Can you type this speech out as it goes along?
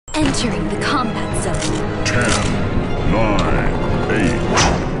Entering the combat zone. 10, 9,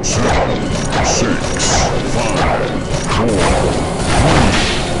 8, 7, 6, 5, 4, 3,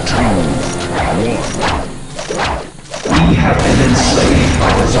 2, 1. We have been enslaved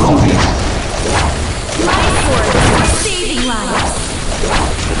by the zombies. My sword is saving lives.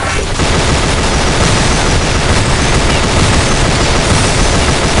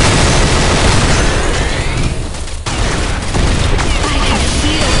 I can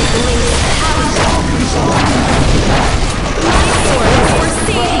feel the blaze of power. My sword is for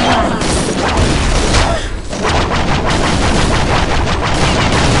saving lives.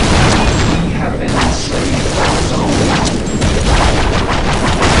 We have been enslaved by the zombies.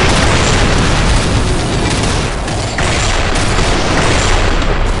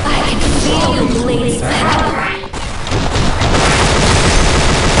 I can feel the blaze of power.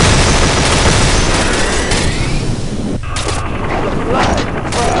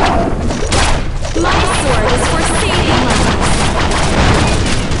 My sword is for saving lives.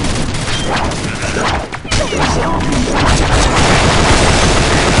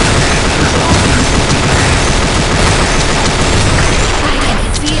 I can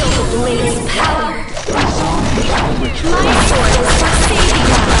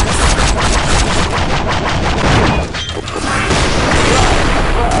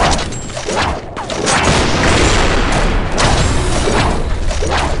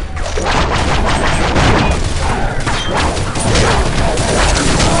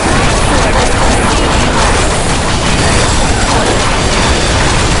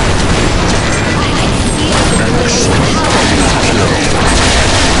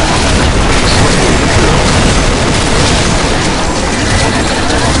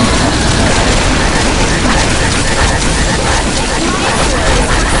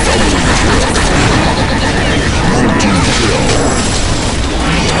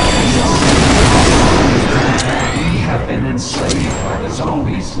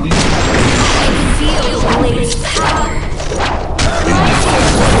feel the blaze of power. My sword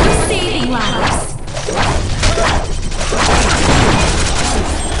is for saving lives.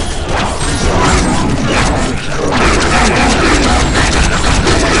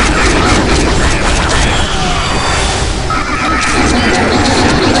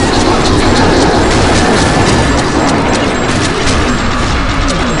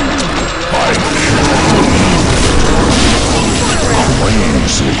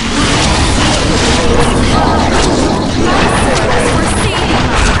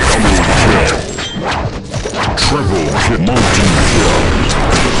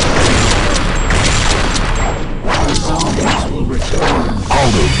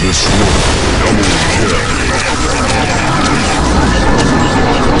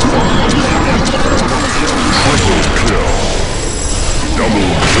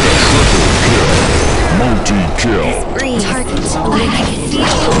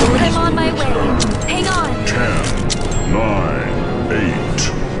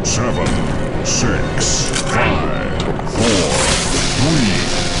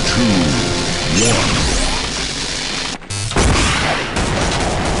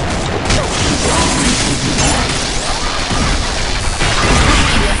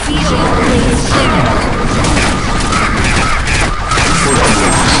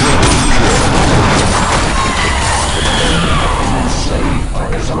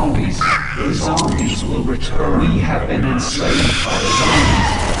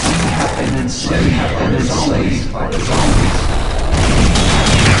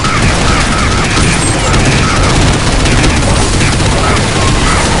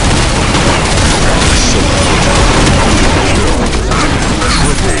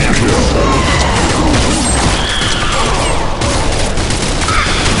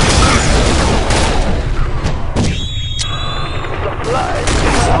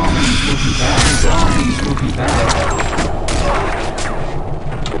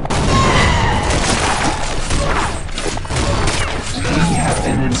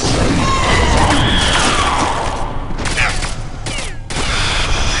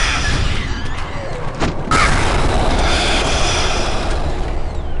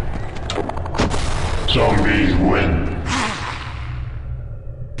 Zombies win.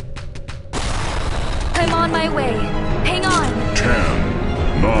 I'm on my way. Hang on.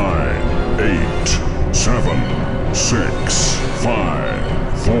 10, 9, 8, 7, 6,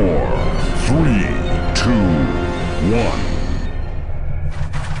 5, 4, 3, 2, 1.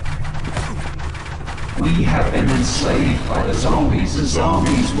 We have been enslaved by the zombies. The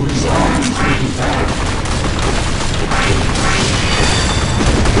zombies will be back.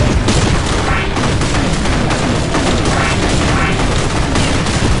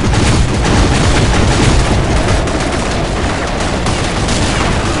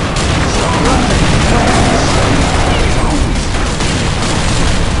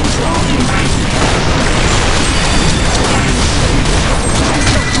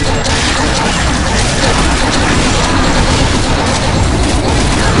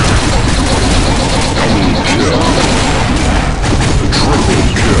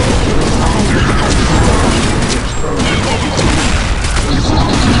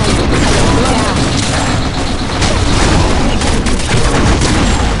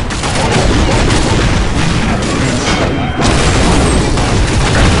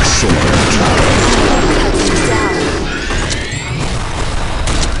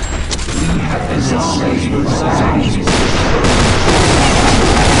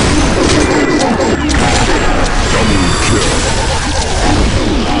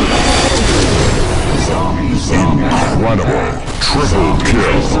 Incredible. Triple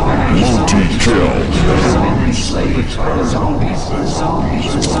kill. Multi-kill. Enslaved by the zombies. The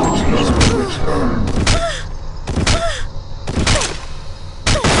zombies will return.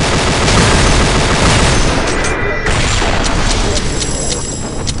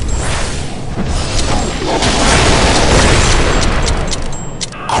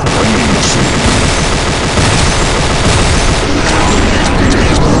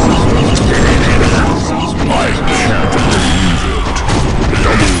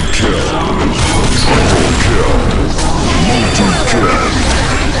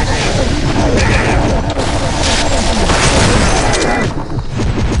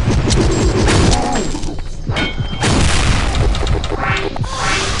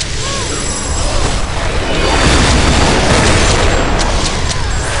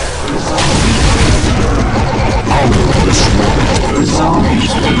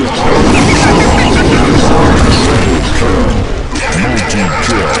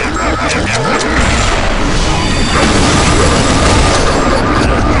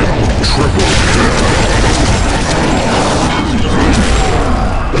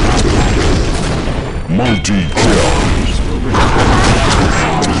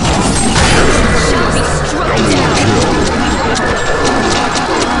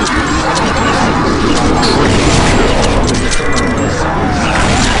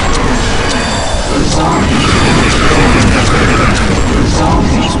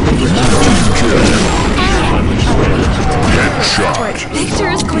 Victor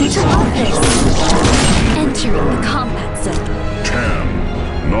is going to love this. Entering the combat zone.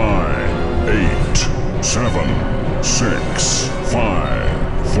 10, 9, 8, 7, 6,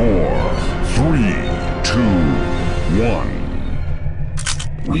 5, 4, 3, 2, 1.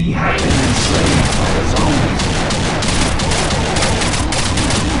 We have been enslaved by the zombies.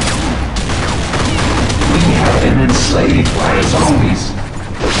 We have been enslaved by the zombies.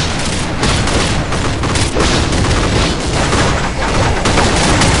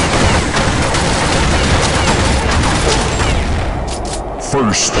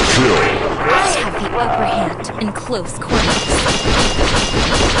 First kill. I have the upper hand in close quarters.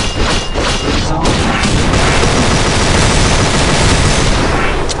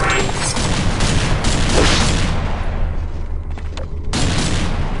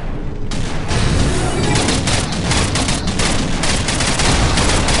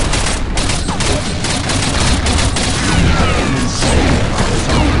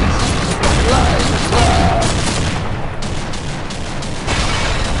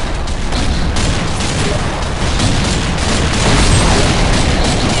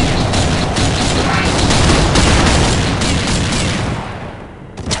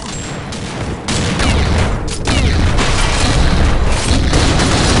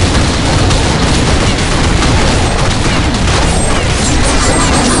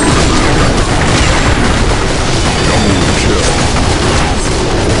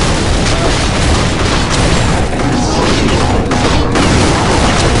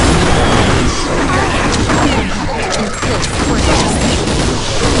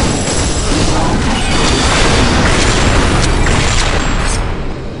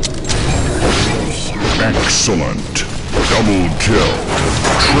 Excellent. Double kill.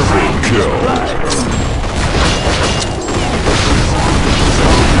 Triple kill. Double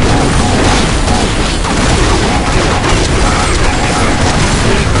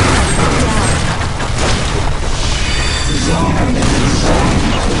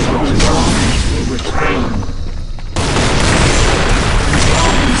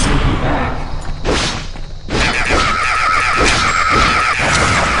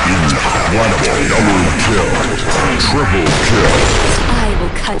kill. Triple kill. I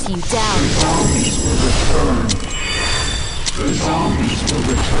will cut you down. Zombies will return. The zombies will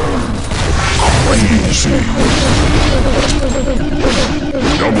return. Crazy.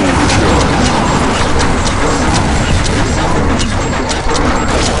 Double kill.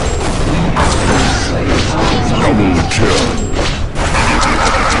 Double kill.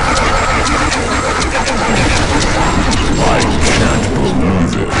 I can't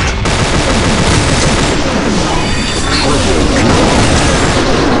believe it. Triple kill.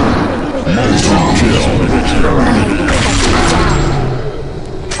 Multi-kill.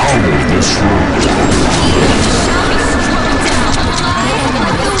 Out of this room.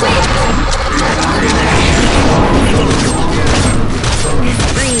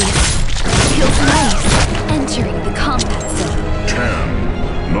 Breathe. Feels nice. Entering the combat zone.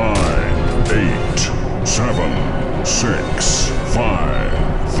 6, 5,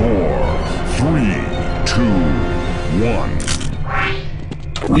 4, 3, 2,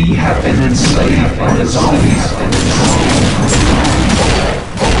 1. We have been enslaved by the zombies.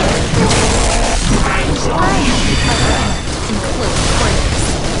 I have become in close quarters.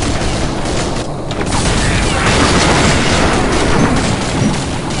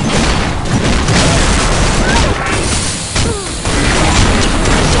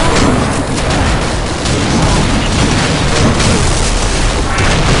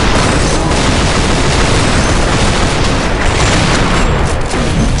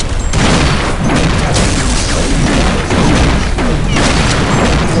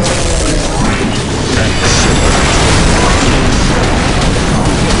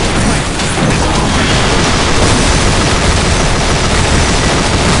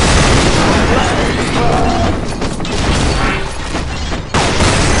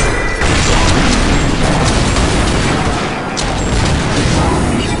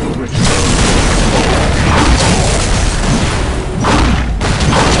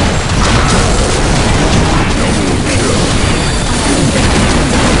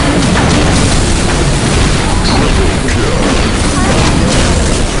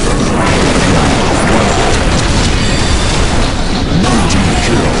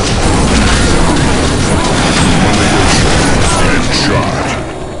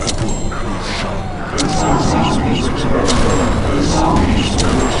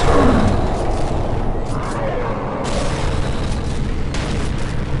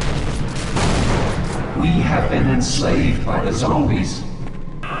 Enslaved by the zombies. The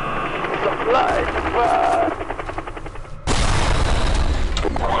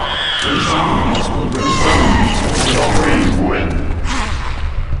zombies will return. Zombie win.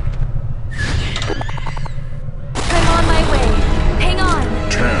 I'm on my way. Hang on.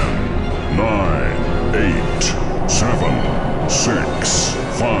 10, 9, 8, 7, 6,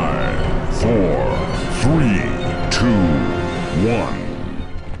 5, 4, 3, 2, 1.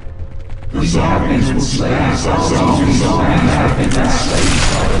 We have been enslaved by the zombies. We have been enslaved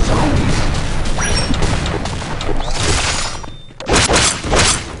by the zombies.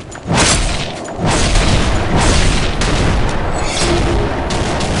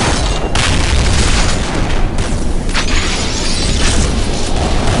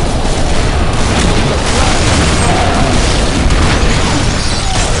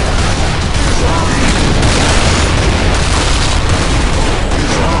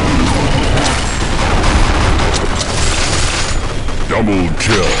 Double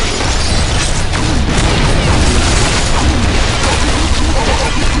kill.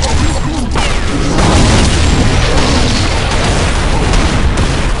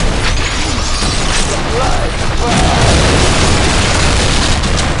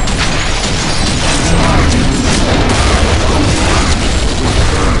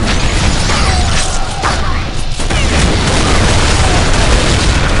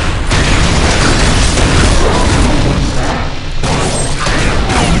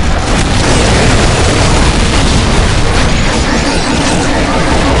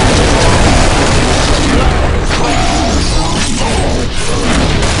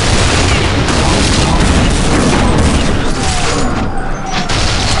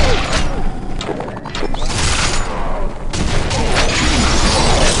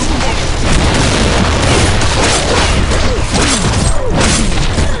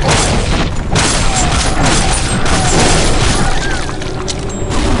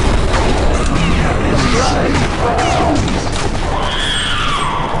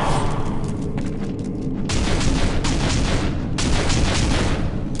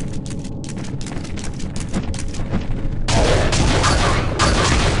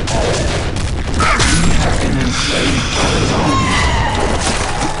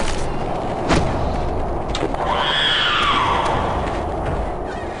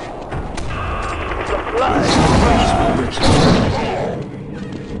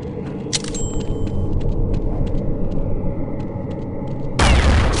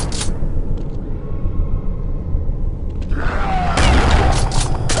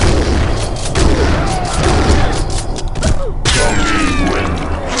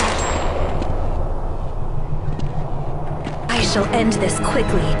 Shall end this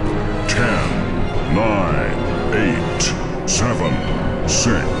quickly. 10, 9, 8, 7,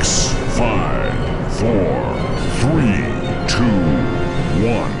 6, 5, 4, 3, 2,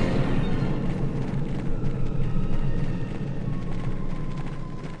 1.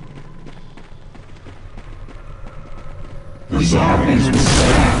 We have been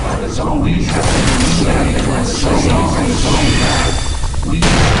enslaved by the zombies. We have been enslaved by the zombies. We